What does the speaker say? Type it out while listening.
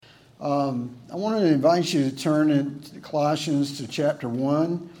I want to invite you to turn in Colossians to chapter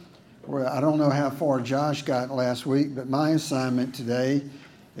 1, where I don't know how far Josh got last week, but my assignment today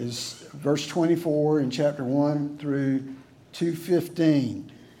is verse 24 in chapter 1 through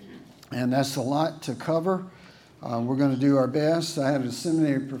 2:15. And that's a lot to cover. We're going to do our best. I had a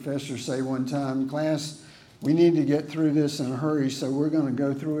seminary professor say one time, class, we need to get through this in a hurry, so we're going to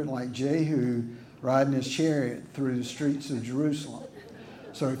go through it like Jehu riding his chariot through the streets of Jerusalem.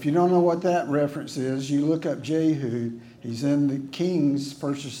 So if you don't know what that reference is, you look up Jehu. He's in the Kings,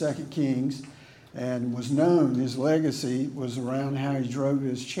 1st or 2nd Kings, and was known, his legacy was around how he drove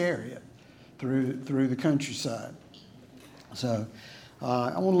his chariot through the countryside. So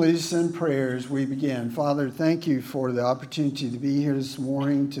I want to lead us in prayer as we begin. Father, thank you for the opportunity to be here this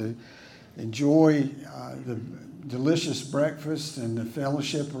morning to enjoy the delicious breakfast and the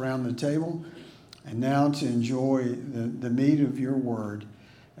fellowship around the table, and now to enjoy the meat of your word.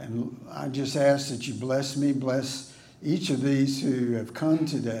 And I just ask that you bless me, bless each of these who have come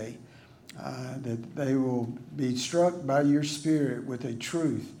today, that they will be struck by your Spirit with a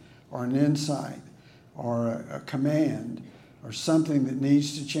truth or an insight or a command or something that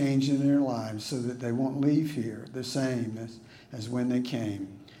needs to change in their lives so that they won't leave here the same as when they came.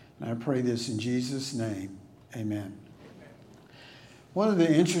 And I pray this in Jesus' name. Amen. One of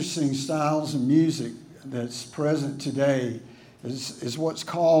the interesting styles of music that's present today is what's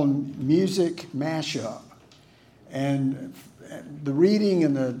called music mashup. And the reading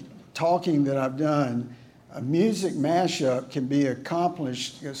and the talking that I've done, a music mashup can be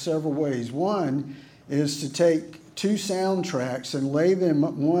accomplished several ways. One is to take two soundtracks and lay them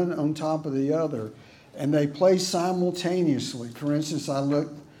one on top of the other, and they play simultaneously. For instance, I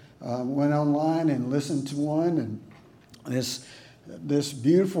went online and listened to one, and this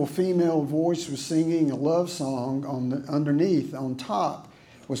beautiful female voice was singing a love song. Underneath, on top,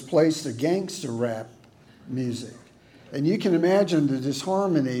 was placed a gangster rap music. And you can imagine the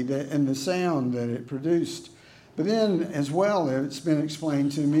disharmony and the sound that it produced. But then, as well, it's been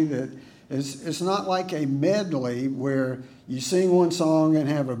explained to me that it's not like a medley where you sing one song and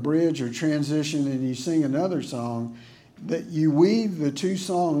have a bridge or transition and you sing another song, that you weave the two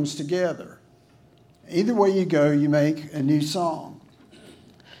songs together. Either way you go, you make a new song.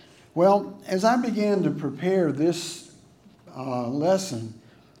 Well, as I began to prepare this lesson,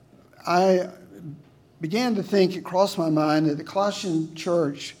 I began to think, it crossed my mind, that the Colossian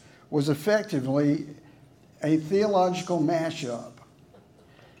church was effectively a theological mashup.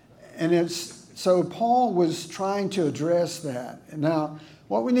 And so Paul was trying to address that. And now,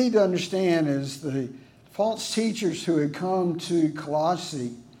 what we need to understand is the false teachers who had come to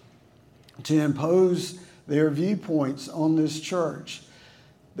Colossae to impose their viewpoints on this church,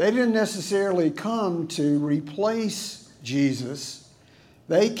 they didn't necessarily come to replace Jesus.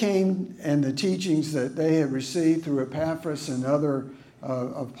 They came, and the teachings that they had received through Epaphras and other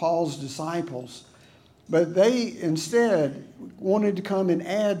of Paul's disciples, but they instead wanted to come and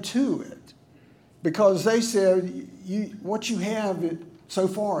add to it, because they said, what you have so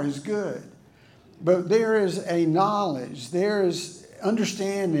far is good, but there is a knowledge, there is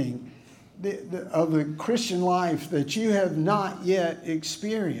understanding of the Christian life that you have not yet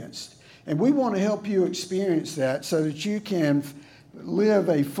experienced. And we want to help you experience that so that you can live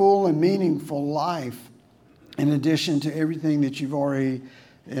a full and meaningful life in addition to everything that you've already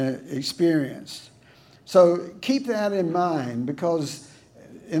experienced. So keep that in mind, because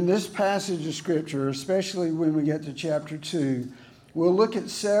in this passage of Scripture, especially when we get to chapter 2, we'll look at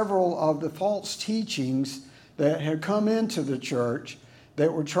several of the false teachings that had come into the church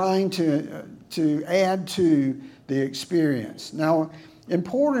that were trying to add to the experience. Now,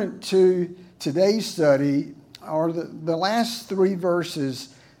 important to today's study are the last three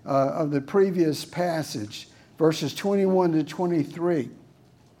verses of the previous passage, verses 21 to 23.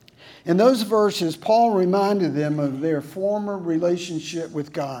 In those verses, Paul reminded them of their former relationship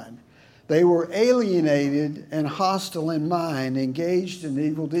with God. They were alienated and hostile in mind, engaged in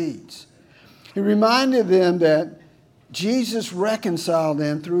evil deeds. He reminded them that Jesus reconciled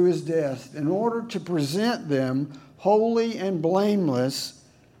them through his death in order to present them holy and blameless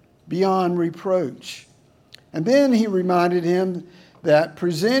beyond reproach. And then he reminded him that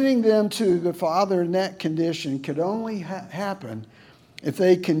presenting them to the Father in that condition could only happen if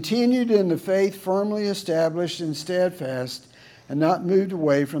they continued in the faith firmly established and steadfast and not moved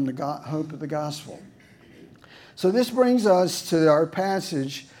away from the hope of the gospel. So this brings us to our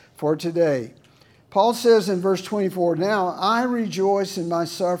passage for today. Paul says in verse 24, "Now I rejoice in my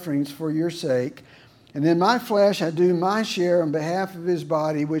sufferings for your sake, and in my flesh I do my share on behalf of his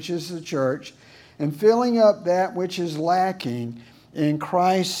body, which is the church, and filling up that which is lacking in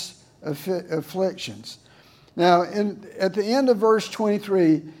Christ's afflictions. Now, at the end of verse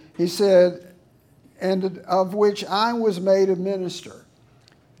 23, he said, and of which I was made a minister.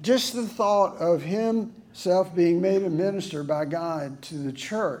 Just the thought of himself being made a minister by God to the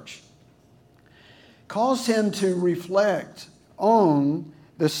church caused him to reflect on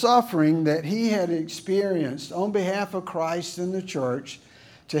the suffering that he had experienced on behalf of Christ and the church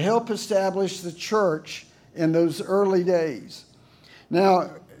to help establish the church in those early days.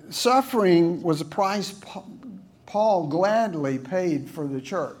 Now, suffering was a price Paul gladly paid for the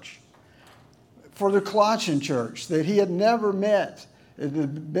church, for the Colossian church that he had never met, the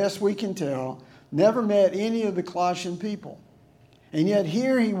best we can tell, never met any of the Colossian people. And yet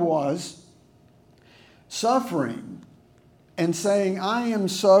here he was suffering and saying, I am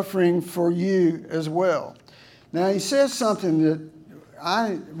suffering for you as well. Now he says something that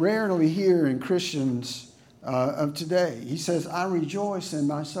I rarely hear in Christians of today. He says, I rejoice in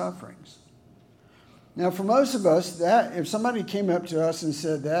my sufferings. Now for most of us, that if somebody came up to us and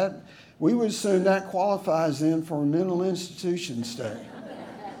said that, we would assume that qualifies them for a mental institution stay.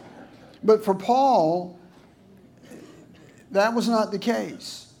 But for Paul, that was not the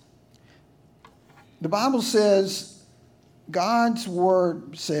case. The Bible says, God's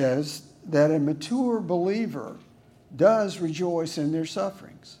word says that a mature believer does rejoice in their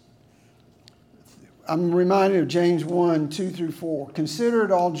sufferings. I'm reminded of James 1, 2 through 4. Consider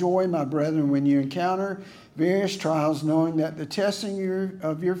it all joy, my brethren, when you encounter various trials, knowing that the testing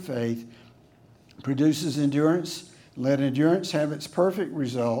of your faith produces endurance. Let endurance have its perfect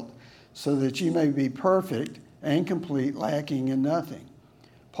result, so that you may be perfect and complete, lacking in nothing.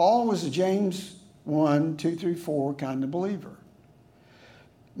 Paul was a James 1, 2 through 4 kind of believer.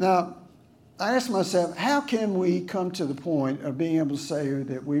 Now, I asked myself, how can we come to the point of being able to say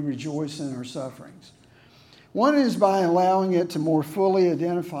that we rejoice in our sufferings? One is by allowing it to more fully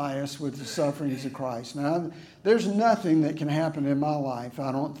identify us with the sufferings of Christ. Now, there's nothing that can happen in my life,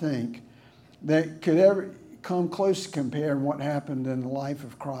 I don't think, that could ever come close to comparing what happened in the life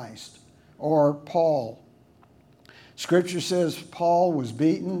of Christ or Paul. Scripture says Paul was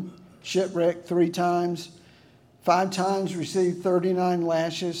beaten, shipwrecked 3 times, 5 times received 39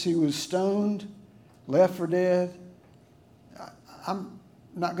 lashes. He was stoned, left for dead. I'm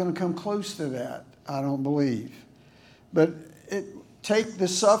not going to come close to that, I don't believe. But take the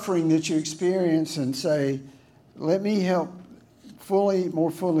suffering that you experience and say, let me help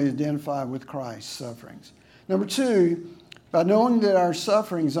more fully identify with Christ's sufferings. Number 2, by knowing that our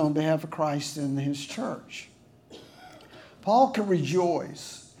sufferings on behalf of Christ and his church. Paul can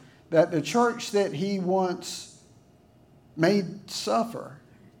rejoice that the church that he once made suffer,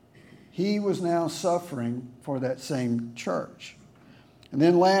 he was now suffering for that same church. And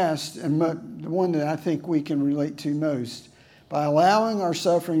then last, and the one that I think we can relate to most, by allowing our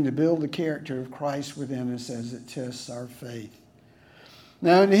suffering to build the character of Christ within us as it tests our faith.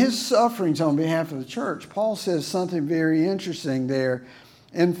 Now, in his sufferings on behalf of the church, Paul says something very interesting there.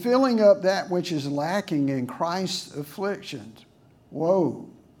 In filling up that which is lacking in Christ's afflictions. Whoa,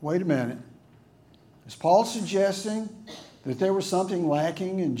 wait a minute. Is Paul suggesting that there was something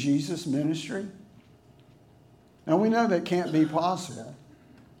lacking in Jesus' ministry? Now, we know that can't be possible.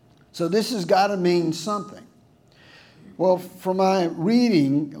 So this has got to mean something. Well, for my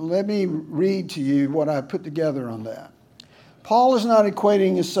reading, let me read to you what I put together on that. Paul is not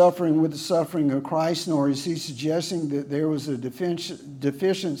equating his suffering with the suffering of Christ, nor is he suggesting that there was a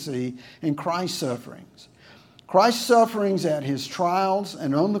deficiency in Christ's sufferings. Christ's sufferings at his trials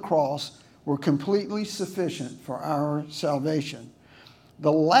and on the cross were completely sufficient for our salvation.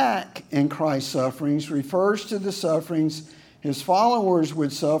 The lack in Christ's sufferings refers to the sufferings his followers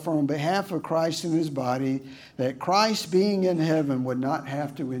would suffer on behalf of Christ and his body, that Christ, being in heaven, would not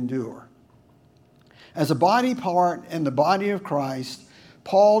have to endure. As a body part in the body of Christ,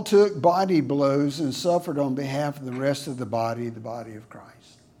 Paul took body blows and suffered on behalf of the rest of the body of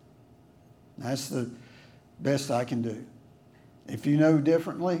Christ. That's the best I can do. If you know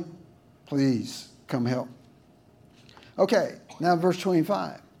differently, please come help. Okay, now verse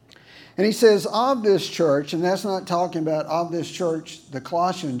 25. And he says, of this church, and that's not talking about of this church, the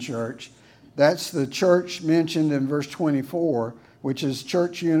Colossian church. That's the church mentioned in verse 24, which is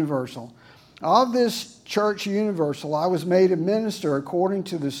Church Universal. Of this church universal, I was made a minister according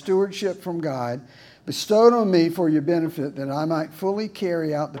to the stewardship from God, bestowed on me for your benefit, that I might fully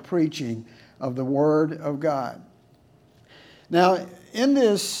carry out the preaching of the word of God. Now, in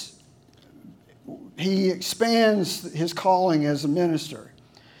this, he expands his calling as a minister.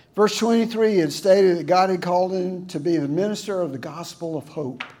 Verse 23 had stated that God had called him to be the minister of the gospel of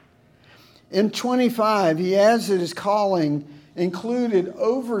hope. In 25, he adds that his calling included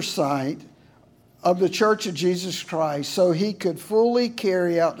oversight of the Church of Jesus Christ so he could fully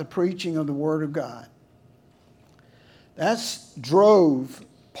carry out the preaching of the Word of God. That drove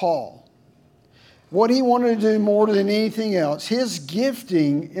Paul. What he wanted to do more than anything else, his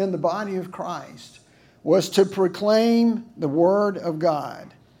gifting in the body of Christ was to proclaim the Word of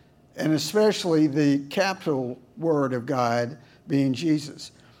God, and especially the capital Word of God being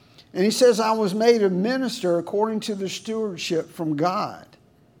Jesus. And he says, I was made a minister according to the stewardship from God,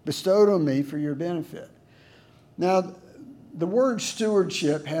 bestowed on me for your benefit. Now, the word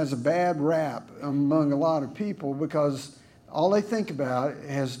stewardship has a bad rap among a lot of people because all they think about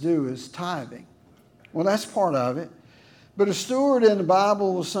has to do is tithing. Well, that's part of it. But a steward in the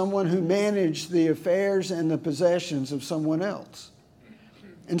Bible was someone who managed the affairs and the possessions of someone else.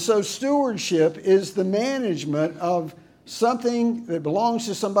 And so stewardship is the management of something that belongs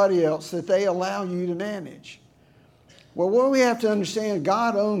to somebody else that they allow you to manage. Well, what we have to understand,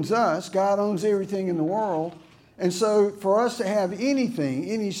 God owns us. God owns everything in the world. And so for us to have anything,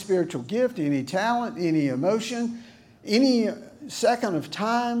 any spiritual gift, any talent, any emotion, any second of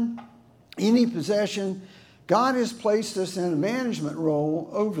time, any possession, God has placed us in a management role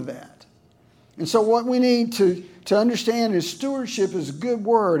over that. And so what we need to understand is stewardship is a good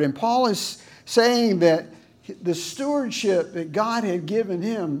word. And Paul is saying that the stewardship that God had given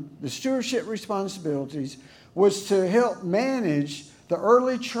him, the stewardship responsibilities, was to help manage the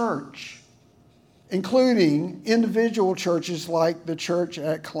early church, including individual churches like the church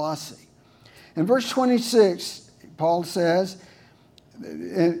at Colossae. In verse 26, Paul says,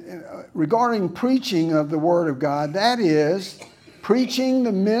 regarding preaching of the Word of God, that is, preaching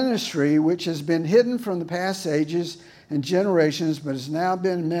the ministry which has been hidden from the past ages and generations, but has now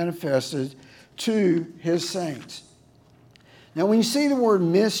been manifested to his saints. Now, when you see the word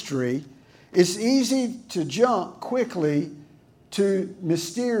mystery, it's easy to jump quickly to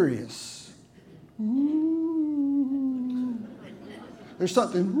mysterious. Ooh. There's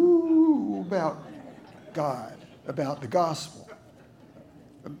something ooh about God, about the gospel.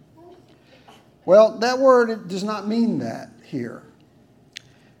 Well, that word does not mean that here.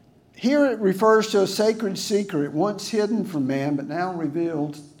 Here it refers to a sacred secret once hidden from man, but now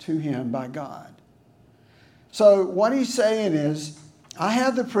revealed to him by God. So what he's saying is, I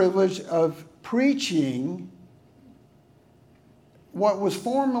have the privilege of preaching what was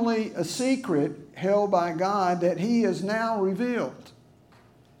formerly a secret held by God that he has now revealed.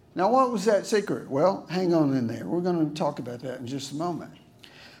 Now, what was that secret? Well, hang on in there. We're going to talk about that in just a moment.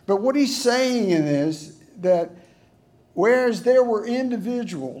 But what he's saying is that whereas there were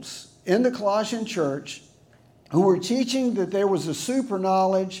individuals in the Colossian church who were teaching that there was a super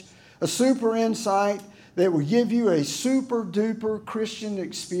knowledge, a super insight that would give you a super duper Christian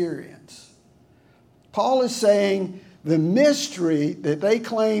experience, Paul is saying the mystery that they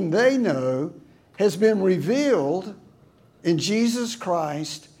claim they know has been revealed in Jesus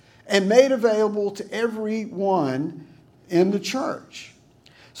Christ and made available to everyone in the church.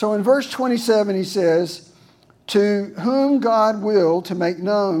 So in verse 27 he says, to whom God willed to make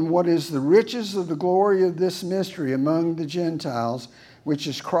known what is the riches of the glory of this mystery among the Gentiles, which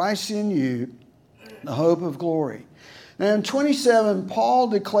is Christ in you, the hope of glory. Now in 27, Paul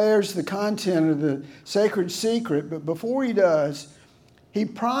declares the content of the sacred secret, but before he does, he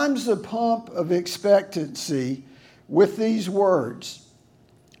primes the pump of expectancy with these words.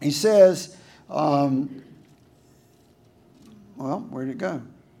 He says, well, where'd it go?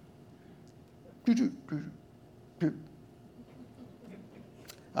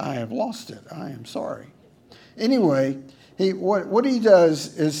 I have lost it. I am sorry. Anyway, what he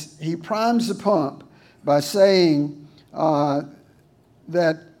does is he primes the pump by saying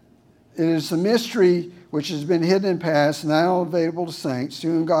that it is a mystery which has been hidden in past, now available to saints, to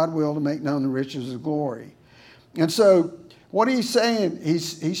whom God will to make known the riches of glory. And so what he's saying,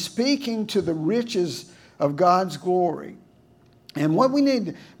 he's speaking to the riches of God's glory. And what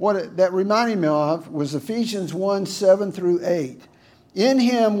that reminded me of was Ephesians 1, 7 through 8. In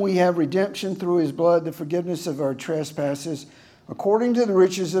him we have redemption through his blood, the forgiveness of our trespasses, according to the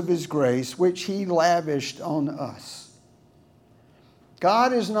riches of his grace, which he lavished on us.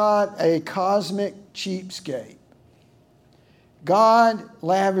 God is not a cosmic cheapskate. God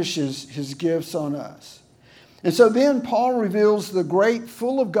lavishes his gifts on us. And so then Paul reveals the great,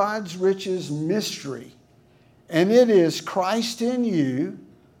 full of God's riches mystery. And it is Christ in you.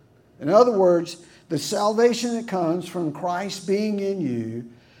 In other words, the salvation that comes from Christ being in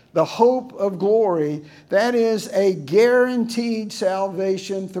you, the hope of glory, that is a guaranteed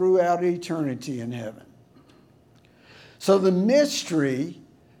salvation throughout eternity in heaven. So the mystery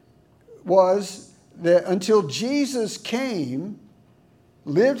was that until Jesus came,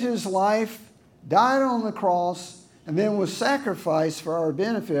 lived his life, died on the cross, and then was sacrificed for our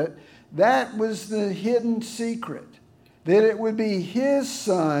benefit, that was the hidden secret. That it would be his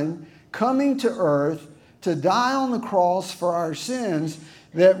Son coming to earth to die on the cross for our sins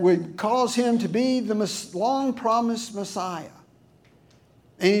that would cause him to be the long-promised Messiah.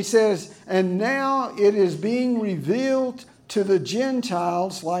 And he says, and now it is being revealed to the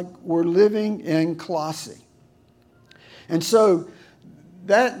Gentiles like we're living in Colossae. And so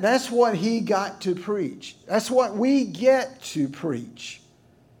that's what he got to preach. That's what we get to preach.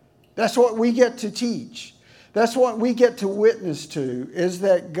 That's what we get to teach. That's what we get to witness to, is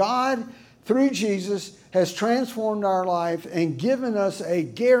that God, through Jesus, has transformed our life and given us a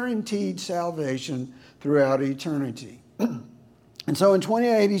guaranteed salvation throughout eternity. And so in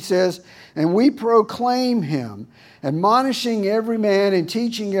 28 he says, and we proclaim him, admonishing every man and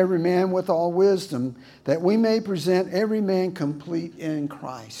teaching every man with all wisdom, that we may present every man complete in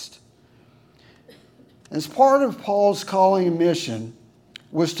Christ. As part of Paul's calling and mission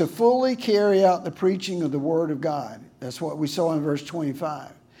was to fully carry out the preaching of the Word of God. That's what we saw in verse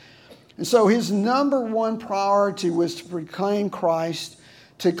 25. And so his number one priority was to proclaim Christ,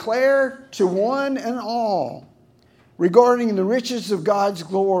 to declare to one and all regarding the riches of God's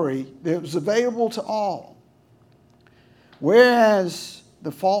glory that was available to all. Whereas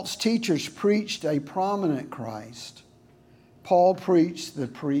the false teachers preached a prominent Christ, Paul preached the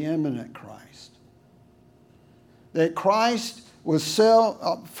preeminent Christ. That Christ was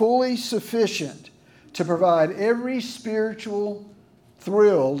fully sufficient to provide every spiritual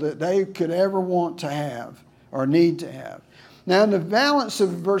thrill that they could ever want to have or need to have. Now, in the balance of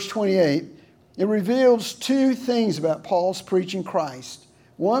verse 28, it reveals two things about Paul's preaching Christ.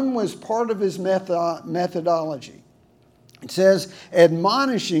 One was part of his methodology. It says,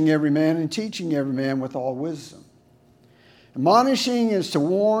 admonishing every man and teaching every man with all wisdom. Admonishing is to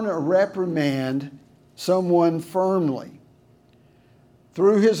warn or reprimand someone firmly.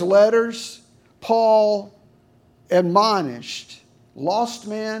 Through his letters, Paul admonished lost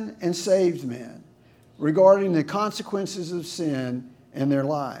men and saved men regarding the consequences of sin in their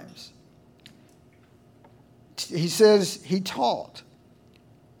lives. He says he taught,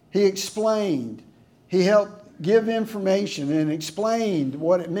 he explained, he helped give information and explained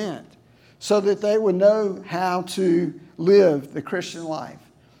what it meant so that they would know how to live the Christian life.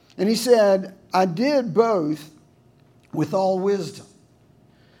 And he said, I did both with all wisdom.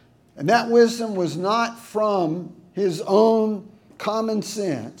 And that wisdom was not from his own common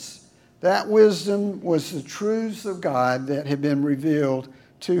sense. That wisdom was the truths of God that had been revealed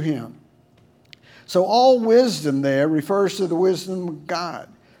to him. So all wisdom there refers to the wisdom of God.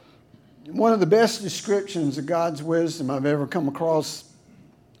 One of the best descriptions of God's wisdom I've ever come across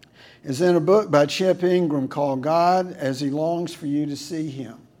is in a book by Chip Ingram called God as He Longs for You to See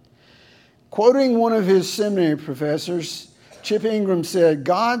Him. Quoting one of his seminary professors, Chip Ingram said,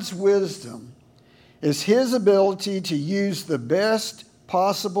 God's wisdom is His ability to use the best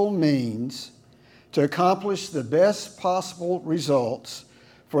possible means to accomplish the best possible results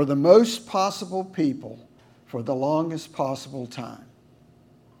for the most possible people for the longest possible time.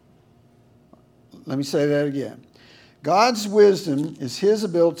 Let me say that again. God's wisdom is His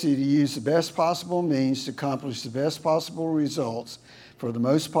ability to use the best possible means to accomplish the best possible results for the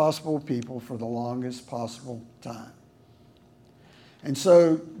most possible people for the longest possible time. And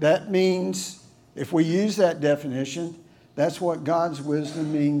so that means, if we use that definition, that's what God's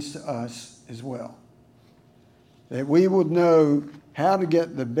wisdom means to us as well. That we would know how to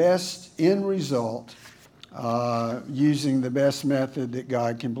get the best end result using the best method that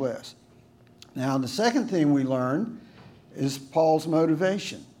God can bless. Now, the second thing we learn is Paul's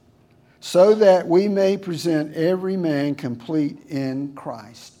motivation, so that we may present every man complete in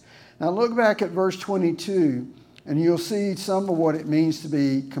Christ. Now, look back at verse 22, and you'll see some of what it means to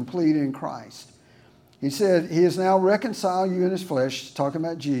be complete in Christ. He said, He has now reconciled you in His flesh, talking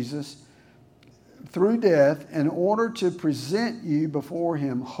about Jesus, through death, in order to present you before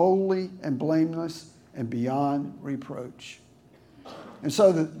Him holy and blameless and beyond reproach. And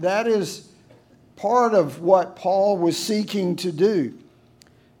so that is part of what Paul was seeking to do.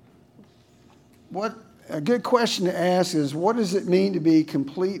 A good question to ask is, what does it mean to be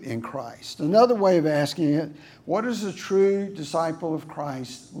complete in Christ? Another way of asking it, what does a true disciple of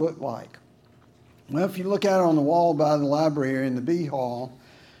Christ look like? Well, if you look out on the wall by the library in the B Hall,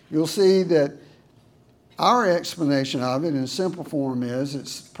 you'll see that our explanation of it in simple form is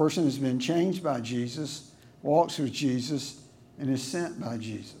it's a person who's been changed by Jesus, walks with Jesus, and is sent by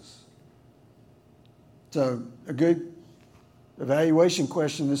Jesus. So a good evaluation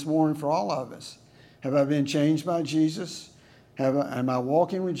question this morning for all of us Have I been changed by Jesus? Am I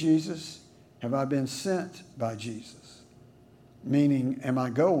walking with Jesus? Have I been sent by Jesus? Meaning, am I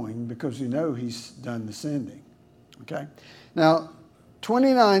going? Because we know he's done the sending. Okay? Now,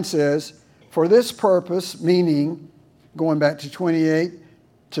 29 says, for this purpose, meaning, going back to 28,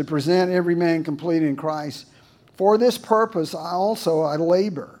 to present every man complete in Christ, for this purpose I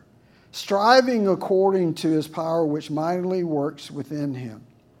labor, striving according to his power which mightily works within him.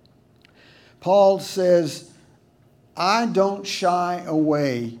 Paul says, I don't shy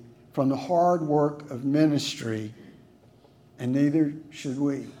away from the hard work of ministry, and neither should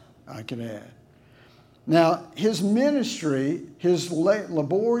we, I could add. Now, his ministry, his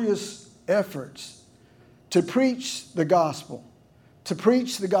laborious efforts to preach the gospel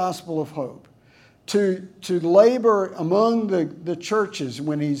of hope, to labor among the churches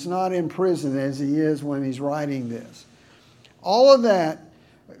when he's not in prison as he is when he's writing this. All of that,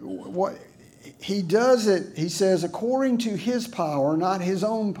 what he does it, he says, according to his power, not his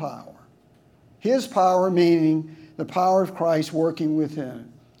own power. His power meaning the power of Christ working within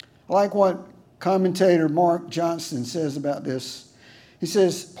him. I like what commentator Mark Johnston says about this. He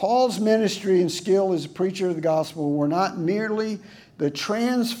says, Paul's ministry and skill as a preacher of the gospel were not merely the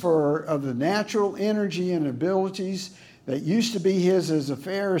transfer of the natural energy and abilities that used to be his as a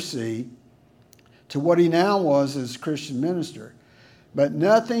Pharisee to what he now was as a Christian minister, but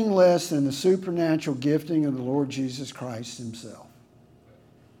nothing less than the supernatural gifting of the Lord Jesus Christ himself.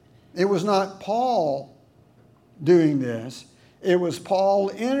 It was not Paul doing this. It was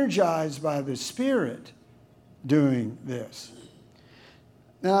Paul energized by the Spirit doing this.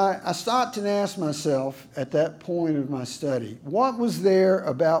 Now, I stopped and asked myself at that point of my study, what was there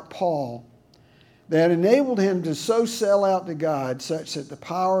about Paul that enabled him to so sell out to God such that the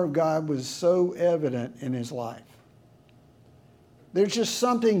power of God was so evident in his life? There's just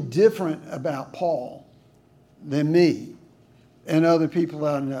something different about Paul than me and other people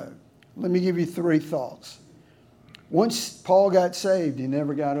I know. Let me give you 3 thoughts. Once Paul got saved, he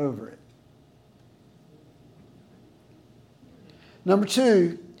never got over it. Number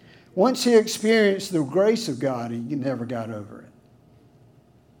 2, once he experienced the grace of God, he never got over it.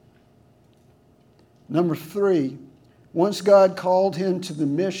 Number 3, once God called him to the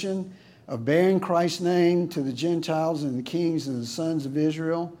mission of bearing Christ's name to the Gentiles and the kings and the sons of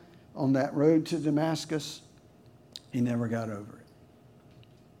Israel on that road to Damascus, he never got over it.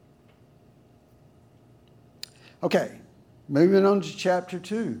 Okay, moving on to chapter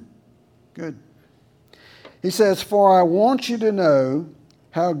 2. Good. He says, for I want you to know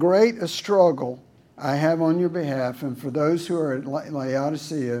how great a struggle I have on your behalf and for those who are at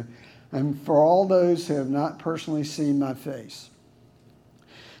Laodicea and for all those who have not personally seen my face.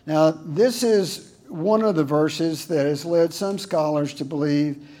 Now, this is one of the verses that has led some scholars to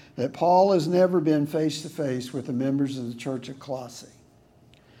believe that Paul has never been face to face with the members of the church of Colossae.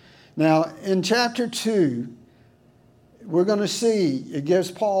 Now, in chapter 2, we're going to see it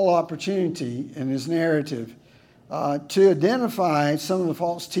gives Paul opportunity in his narrative to identify some of the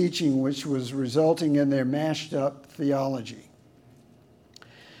false teaching which was resulting in their mashed up theology.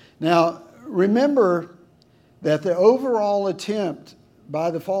 Now, remember that the overall attempt by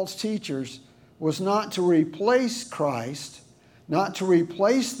the false teachers was not to replace Christ, not to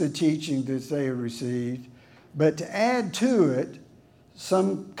replace the teaching that they had received, but to add to it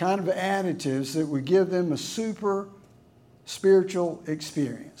some kind of additives that would give them a super spiritual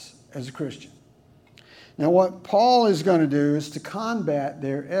experience as a Christian. Now, what Paul is going to do is to combat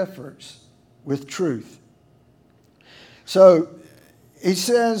their efforts with truth. So he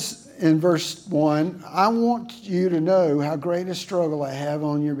says in verse 1, I want you to know how great a struggle I have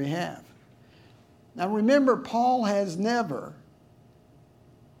on your behalf. Now remember, Paul has never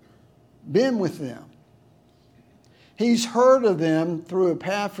been with them. He's heard of them through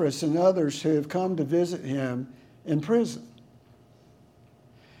Epaphras and others who have come to visit him in prison.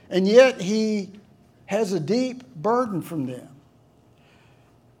 And yet he has a deep burden from them.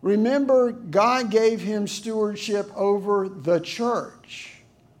 Remember, God gave him stewardship over the church,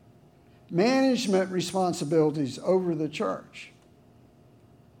 management responsibilities over the church.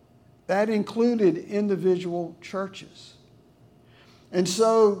 That included individual churches. And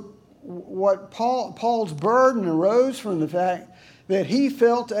so what Paul's burden arose from the fact that he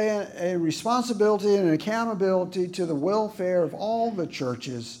felt a responsibility and an accountability to the welfare of all the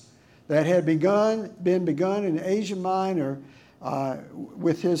churches that had been begun in Asia Minor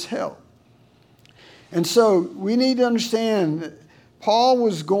with his help. And so we need to understand that Paul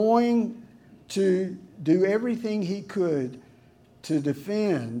was going to do everything he could to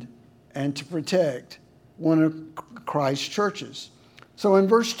defend and to protect one of Christ's churches. So in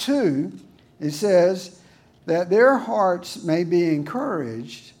verse 2, It says that their hearts may be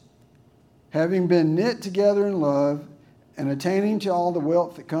encouraged, having been knit together in love, and attaining to all the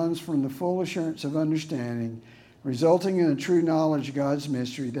wealth that comes from the full assurance of understanding, resulting in a true knowledge of God's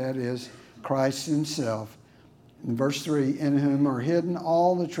mystery, that is, Christ himself. In verse 3, in whom are hidden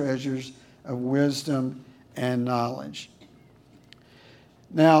all the treasures of wisdom and knowledge.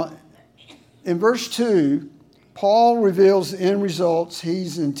 Now, in verse 2, Paul reveals the end results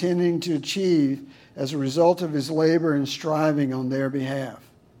he's intending to achieve as a result of his labor and striving on their behalf.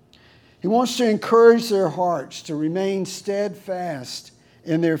 He wants to encourage their hearts to remain steadfast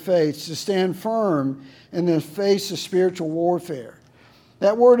in their faith, to stand firm in the face of spiritual warfare.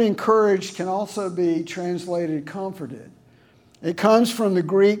 That word encouraged can also be translated comforted. It comes from the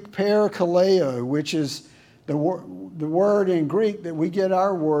Greek parakaleo, which is the word in Greek that we get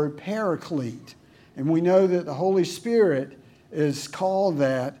our word paraclete. And we know that the Holy Spirit is called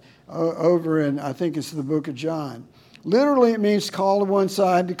that over in, I think it's the book of John. Literally, it means to call to one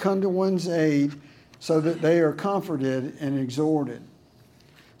side, to come to one's aid, so that they are comforted and exhorted.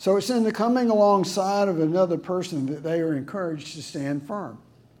 So it's in the coming alongside of another person that they are encouraged to stand firm.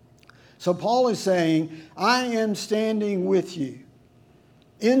 So Paul is saying, I am standing with you.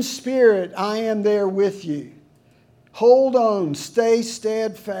 In spirit, I am there with you. Hold on, stay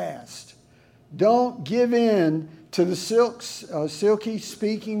steadfast. Don't give in to the silky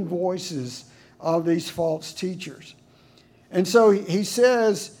speaking voices of these false teachers. And so he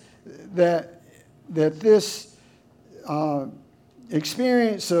says that this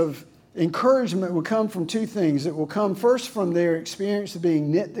experience of encouragement will come from two things. It will come first from their experience of being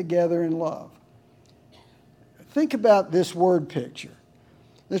knit together in love. Think about this word picture.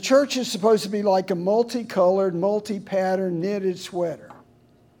 The church is supposed to be like a multicolored, multi-patterned knitted sweater.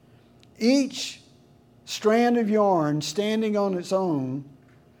 Each strand of yarn standing on its own,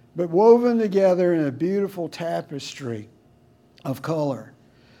 but woven together in a beautiful tapestry of color.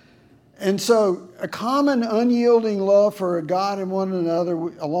 And so a common unyielding love for God and one another,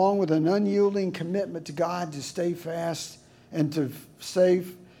 along with an unyielding commitment to God to stay fast and to stay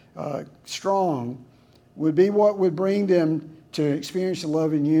strong, would be what would bring them to experience the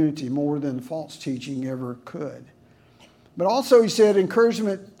love and unity more than false teaching ever could. But also, he said,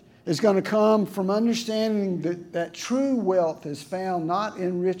 encouragement is going to come from understanding that true wealth is found not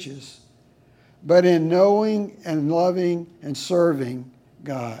in riches, but in knowing and loving and serving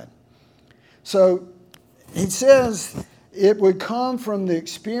God. So he says it would come from the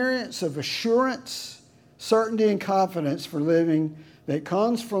experience of assurance, certainty, and confidence for living that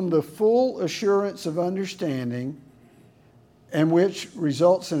comes from the full assurance of understanding, and which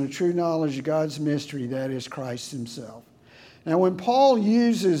results in a true knowledge of God's mystery, that is Christ himself. Now, when Paul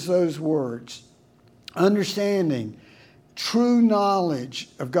uses those words, understanding, true knowledge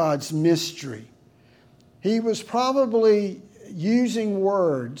of God's mystery, he was probably using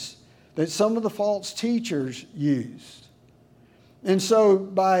words that some of the false teachers used. And so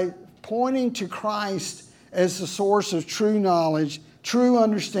by pointing to Christ as the source of true knowledge, true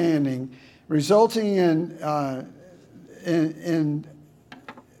understanding, resulting in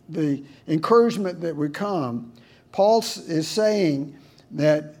the encouragement that would come, Paul is saying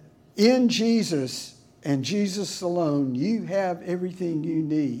that in Jesus and Jesus alone, you have everything you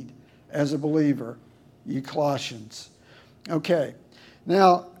need as a believer, you Colossians. Okay,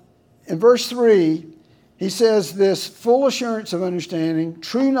 now in verse 3, he says this full assurance of understanding,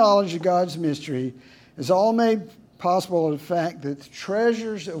 true knowledge of God's mystery is all made possible by the fact that the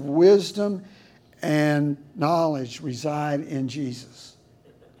treasures of wisdom and knowledge reside in Jesus.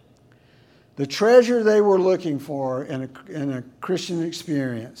 The treasure they were looking for in a Christian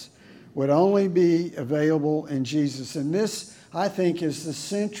experience would only be available in Jesus. And this, I think, is the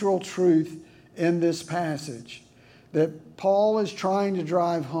central truth in this passage that Paul is trying to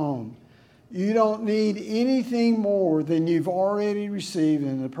drive home. You don't need anything more than you've already received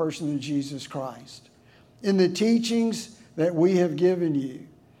in the person of Jesus Christ. In the teachings that we have given you,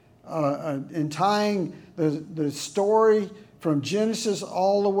 in tying the story from Genesis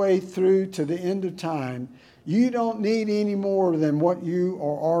all the way through to the end of time, you don't need any more than what you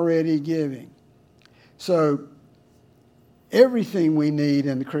are already giving. So everything we need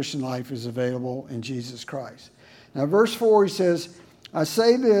in the Christian life is available in Jesus Christ. Now, verse 4, he says, I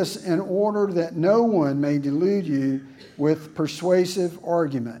say this in order that no one may delude you with persuasive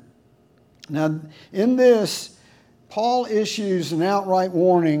argument. Now, in this, Paul issues an outright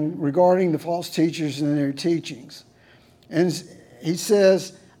warning regarding the false teachers and their teachings. And he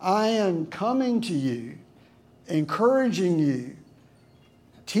says, I am coming to you, encouraging you,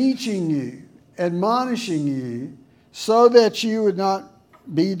 teaching you, admonishing you, so that you would not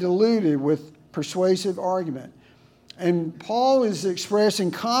be deluded with persuasive argument. And Paul is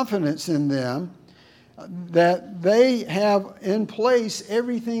expressing confidence in them that they have in place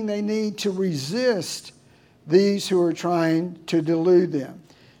everything they need to resist these who are trying to delude them.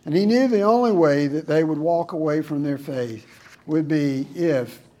 And he knew the only way that they would walk away from their faith would be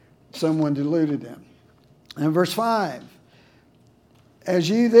if someone deluded them. And verse 5, as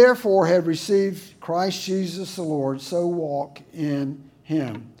you therefore have received Christ Jesus the Lord, so walk in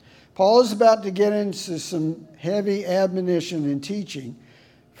him. Paul is about to get into some heavy admonition and teaching.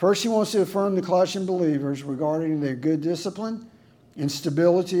 First, he wants to affirm the Colossian believers regarding their good discipline and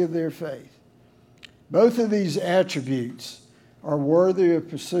stability of their faith. Both of these attributes are worthy of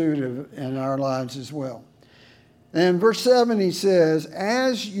pursuit in our lives as well. And verse 7, he says,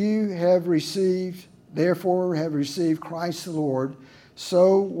 as you have received, therefore have received Christ the Lord,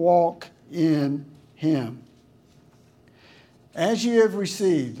 so walk in him. As you have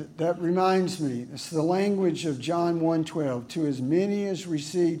received, that reminds me, it's the language of John 1:12. To as many as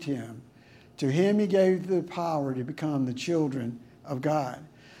received him, to him he gave the power to become the children of God.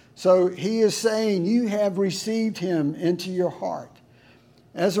 So he is saying you have received him into your heart.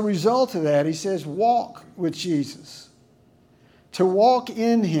 As a result of that, he says walk with Jesus. To walk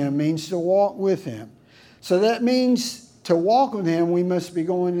in him means to walk with him. So that means to walk with him, we must be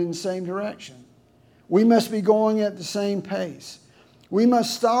going in the same direction. We must be going at the same pace. We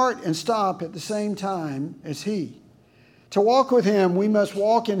must start and stop at the same time as he. To walk with him, we must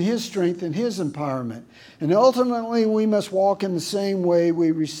walk in his strength and his empowerment. And ultimately, we must walk in the same way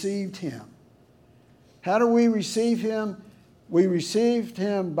we received him. How do we receive him? We received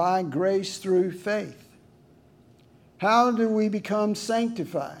him by grace through faith. How do we become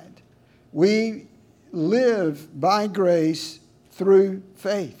sanctified? We live by grace through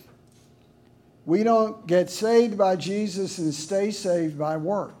faith. We don't get saved by Jesus and stay saved by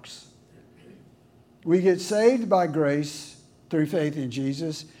works. We get saved by grace through faith in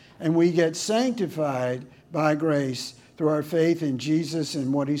Jesus, and we get sanctified by grace through our faith in Jesus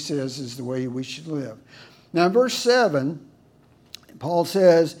and what he says is the way we should live. Now, in verse 7, Paul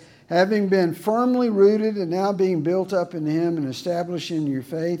says, having been firmly rooted and now being built up in him and established in your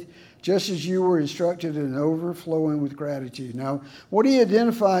faith, just as you were instructed and overflowing with gratitude. Now, what he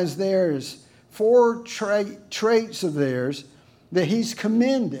identifies there is 4 traits of theirs that he's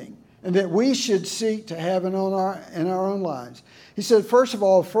commending and that we should seek to have in our own lives. He said, first of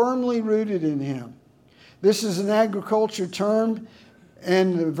all, firmly rooted in him. This is an agriculture term,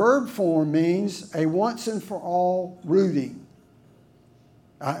 and the verb form means a once and for all rooting,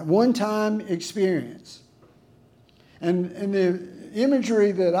 one-time experience. And the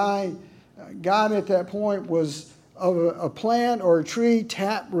imagery that I got at that point was of a plant or a tree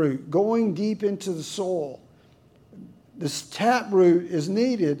taproot going deep into the soil. This taproot is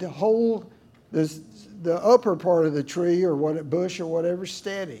needed to hold the upper part of the tree or bush or whatever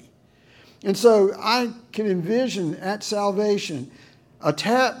steady. And so I can envision at salvation a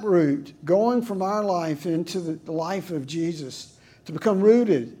taproot going from our life into the life of Jesus to become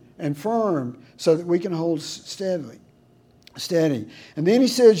rooted and firm so that we can hold steady. And then he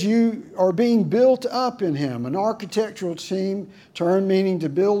says you are being built up in him, an architectural term meaning to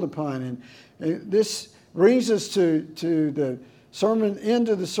build upon. And this brings us to the end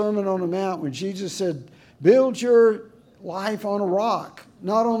of the Sermon on the Mount when Jesus said, build your life on a rock,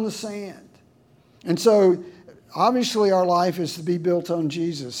 not on the sand. And so obviously our life is to be built on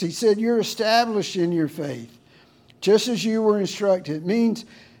Jesus. He said you're established in your faith, just as you were instructed. It means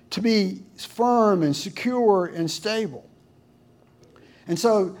to be firm and secure and stable. And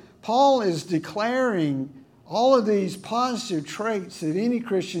so Paul is declaring all of these positive traits that any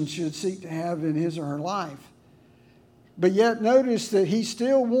Christian should seek to have in his or her life. But yet notice that he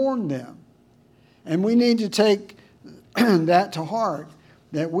still warned them. And we need to take that to heart,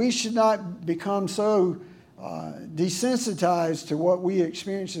 that we should not become so desensitized to what we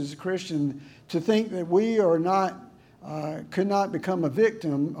experience as a Christian to think that we are not, could not become a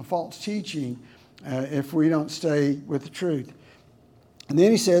victim of false teaching if we don't stay with the truth. And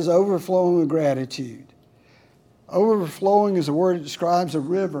then he says, overflowing with gratitude. Overflowing is a word that describes a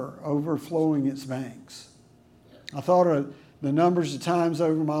river overflowing its banks. I thought of the numbers of times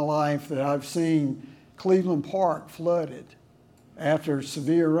over my life that I've seen Cleveland Park flooded after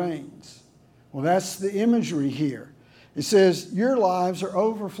severe rains. Well, that's the imagery here. It says, your lives are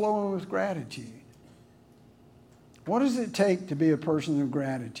overflowing with gratitude. What does it take to be a person of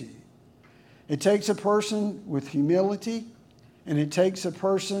gratitude? It takes a person with humility, and it takes a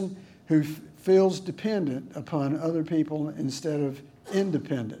person who feels dependent upon other people instead of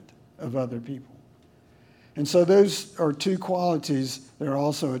independent of other people. And so those are two qualities that are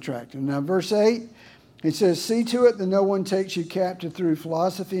also attractive. Now, verse 8, it says, see to it that no one takes you captive through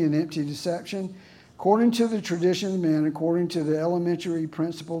philosophy and empty deception, according to the tradition of men, according to the elementary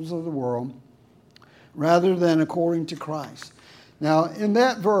principles of the world, rather than according to Christ. Now, in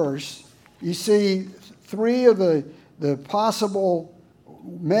that verse, you see three of the possible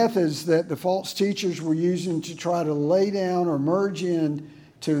methods that the false teachers were using to try to lay down or merge in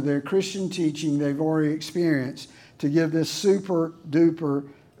to their Christian teaching they've already experienced to give this super duper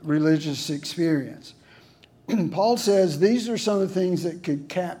religious experience. Paul says these are some of the things that could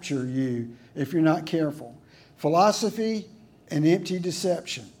capture you if you're not careful. Philosophy and empty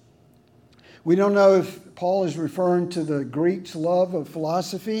deception. We don't know if Paul is referring to the Greeks' love of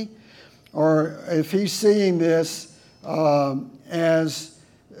philosophy or if he's seeing this as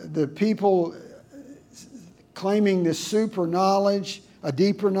the people claiming this super knowledge, a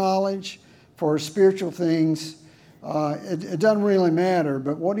deeper knowledge for spiritual things. It doesn't really matter,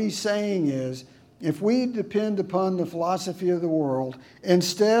 but what he's saying is if we depend upon the philosophy of the world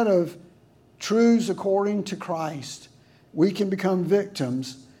instead of truths according to Christ, we can become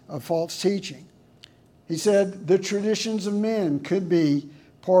victims of false teaching. He said the traditions of men could be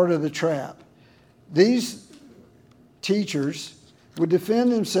part of the trap. These teachers would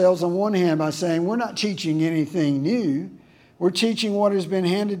defend themselves on one hand by saying, we're not teaching anything new. We're teaching what has been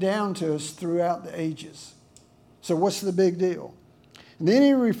handed down to us throughout the ages. So what's the big deal? And then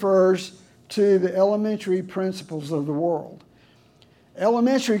he refers to the elementary principles of the world.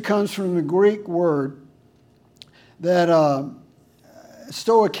 Elementary comes from the Greek word that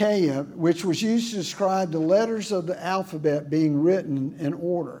stoicheia, which was used to describe the letters of the alphabet being written in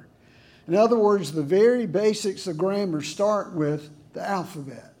order. In other words, the very basics of grammar start with the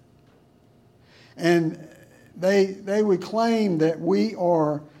alphabet. And they would claim that we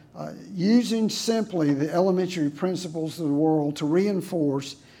are using simply the elementary principles of the world to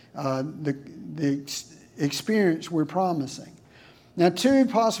reinforce the experience we're promising. Now, two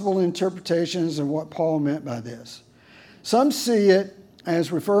possible interpretations of what Paul meant by this. Some see it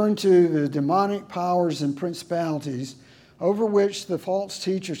as referring to the demonic powers and principalities over which the false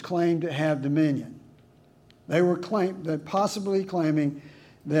teachers claimed to have dominion. They were possibly claiming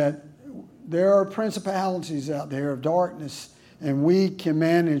that there are principalities out there of darkness and we can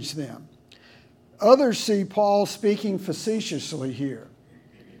manage them. Others see Paul speaking facetiously here.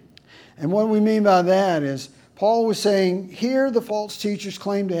 And what we mean by that is Paul was saying, here the false teachers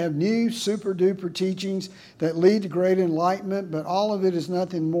claim to have new super duper teachings that lead to great enlightenment, but all of it is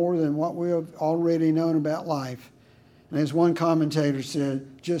nothing more than what we have already known about life. And as one commentator said,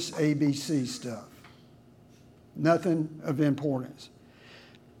 just ABC stuff. Nothing of importance.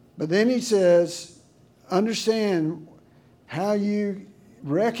 But then he says, understand how you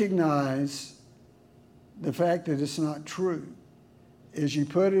recognize the fact that it's not true is you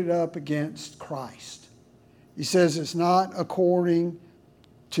put it up against Christ. He says it's not according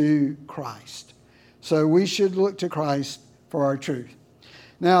to Christ. So we should look to Christ for our truth.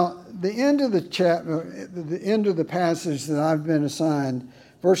 Now, the end of the chapter, the end of the passage that I've been assigned,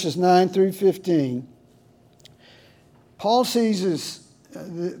 verses 9 through 15, Paul seizes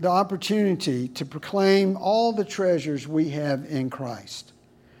the opportunity to proclaim all the treasures we have in Christ.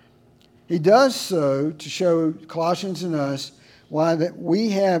 He does so to show Colossians and us why that we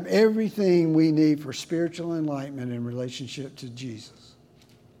have everything we need for spiritual enlightenment in relationship to Jesus.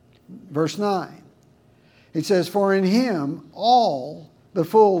 Verse 9, it says, for in him all the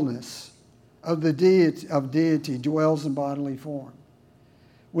fullness of the deity dwells in bodily form.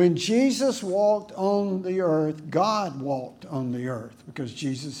 When Jesus walked on the earth, God walked on the earth because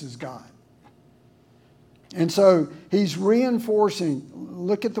Jesus is God. And so he's reinforcing,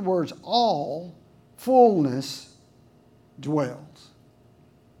 look at the words, all fullness dwells.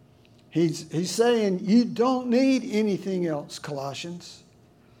 He's saying you don't need anything else, Colossians.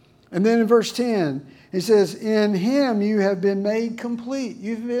 And then in verse 10, he says, in him you have been made complete.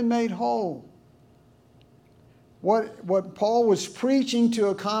 You've been made whole. What Paul was preaching to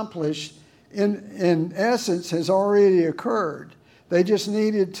accomplish, in essence, has already occurred. They just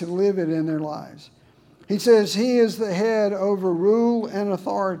needed to live it in their lives. He says he is the head over rule and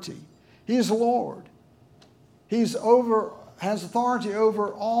authority. He is Lord. Has authority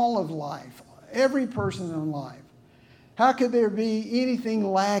over all of life, every person in life. How could there be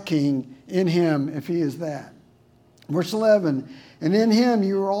anything lacking in him if he is that? Verse 11, and in him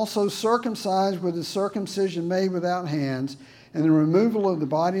you are also circumcised with the circumcision made without hands, and the removal of the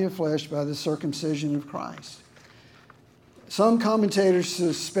body of flesh by the circumcision of Christ. Some commentators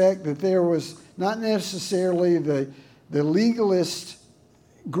suspect that there was not necessarily the legalist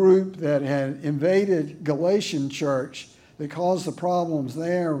group that had invaded Galatian church that caused the problems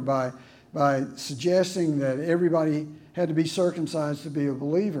there by suggesting that everybody had to be circumcised to be a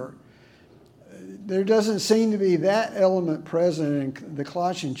believer. There doesn't seem to be that element present in the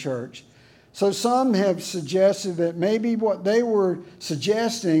Colossian church. So some have suggested that maybe what they were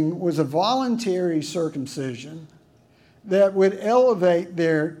suggesting was a voluntary circumcision that would elevate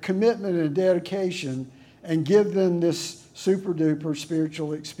their commitment and dedication and give them this super duper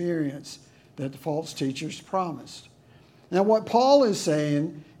spiritual experience that the false teachers promised. Now what Paul is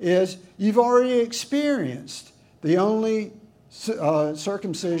saying is you've already experienced the only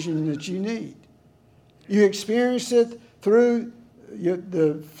circumcision that you need. You experienced it through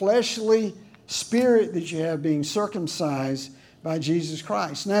the fleshly spirit that you have being circumcised by Jesus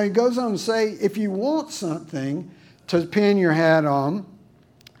Christ. Now he goes on to say, if you want something to pin your hat on,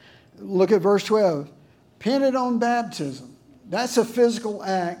 look at verse 12. Pin it on baptism. That's a physical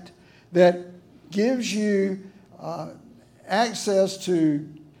act that gives you access to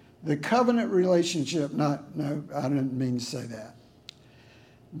the covenant relationship. No, I didn't mean to say that.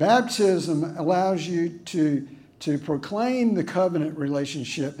 Baptism allows you to proclaim the covenant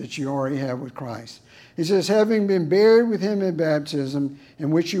relationship that you already have with Christ. He says, having been buried with him in baptism,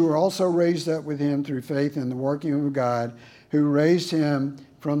 in which you were also raised up with him through faith in the working of God, who raised him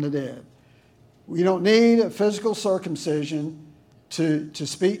from the dead. We don't need a physical circumcision to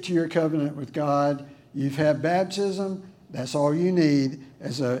speak to your covenant with God. You've had baptism. That's all you need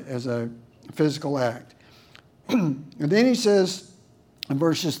as a physical act. And then he says in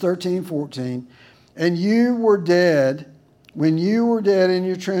verses 13, 14, and you were dead when you were dead in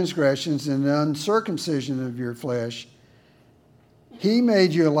your transgressions and the uncircumcision of your flesh. He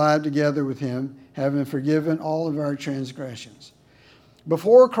made you alive together with him, having forgiven all of our transgressions.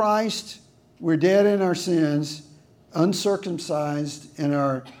 Before Christ, we're dead in our sins, uncircumcised in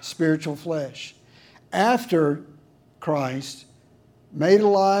our spiritual flesh. After Christ, made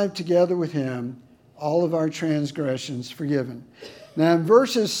alive together with him, all of our transgressions forgiven. Now in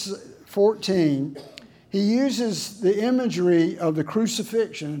verses 14, he uses the imagery of the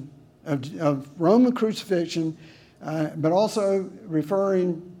crucifixion, of Roman crucifixion, but also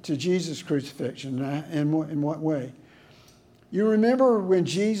referring to Jesus' crucifixion. In what way? You remember when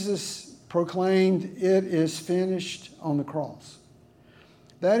Jesus proclaimed, "It is finished," on the cross.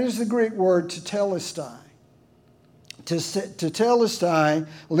 That is the Greek word tetelestai. Tetelestai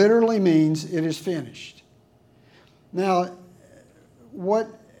literally means it is finished. Now,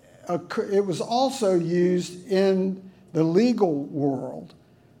 it was also used in the legal world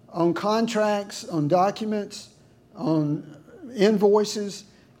on contracts, on documents, on invoices,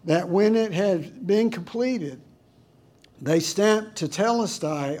 that when it had been completed, they stamped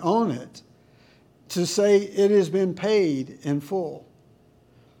tetelestai on it to say it has been paid in full.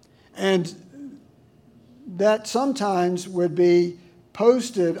 And that sometimes would be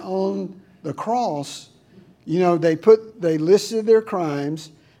posted on the cross. You know, they listed their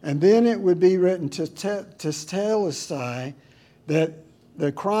crimes, and then it would be written tetelestai, that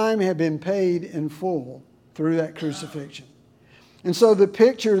the crime had been paid in full through that crucifixion. And so the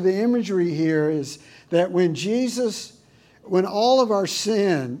picture, the imagery here is that when all of our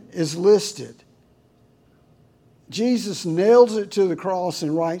sin is listed, Jesus nails it to the cross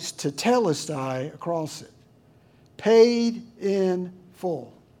and writes tetelestai across it. Paid in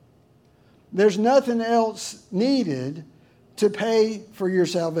full. There's nothing else needed to pay for your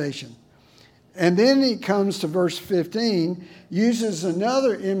salvation. And then he comes to verse 15, uses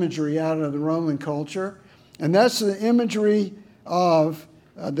another imagery out of the Roman culture, and that's the imagery of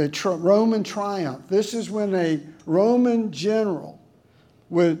the Roman triumph. This is when a Roman general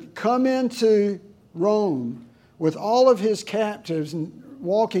would come into Rome with all of his captives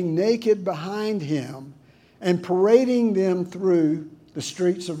walking naked behind him and parading them through the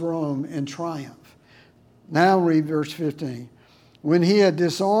streets of Rome in triumph. Now read verse 15. When he had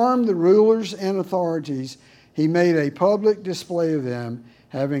disarmed the rulers and authorities, he made a public display of them,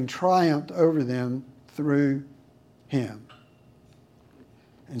 having triumphed over them through him.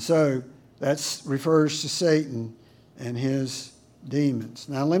 And so that refers to Satan and his demons.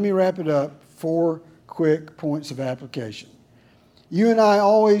 Now let me wrap it up. 4 quick points of application. You and I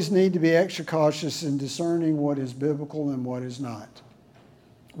always need to be extra cautious in discerning what is biblical and what is not.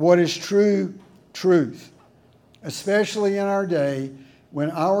 What is true truth, especially in our day when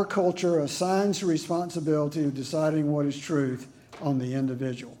our culture assigns the responsibility of deciding what is truth on the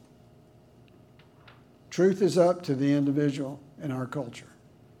individual. Truth is up to the individual in our culture.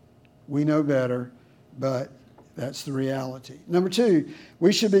 We know better, but That's the reality. Number two,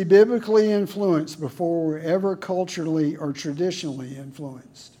 we should be biblically influenced before we're ever culturally or traditionally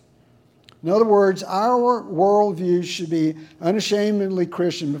influenced. In other words, our worldview should be unashamedly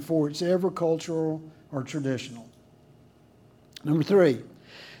Christian before it's ever cultural or traditional. Number three,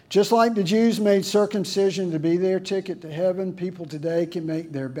 just like the Jews made circumcision to be their ticket to heaven, people today can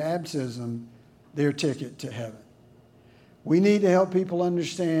make their baptism their ticket to heaven. We need to help people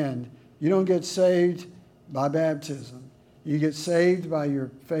understand you don't get saved by baptism. You get saved by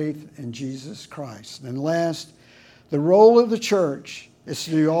your faith in Jesus Christ. And last, the role of the church is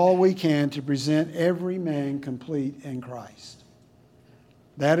to do all we can to present every man complete in Christ.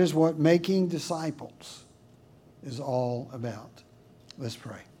 That is what making disciples is all about. Let's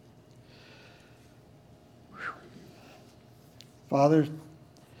pray. Father,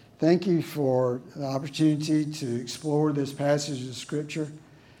 thank you for the opportunity to explore this passage of Scripture.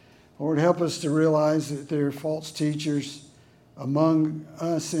 Lord, help us to realize that there are false teachers among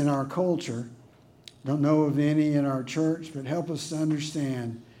us in our culture. Don't know of any in our church, but help us to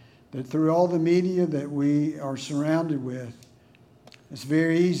understand that through all the media that we are surrounded with, it's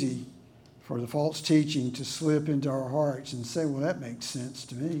very easy for the false teaching to slip into our hearts and say, well, that makes sense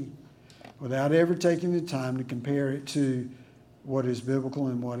to me, without ever taking the time to compare it to what is biblical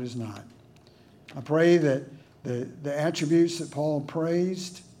and what is not. I pray that the attributes that Paul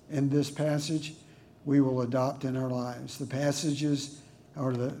praised in this passage, we will adopt in our lives. The passages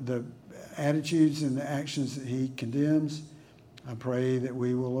or the attitudes and the actions that he condemns, I pray that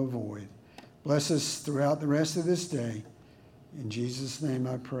we will avoid. Bless us throughout the rest of this day. In Jesus' name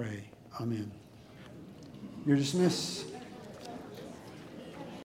I pray. Amen. You're dismissed.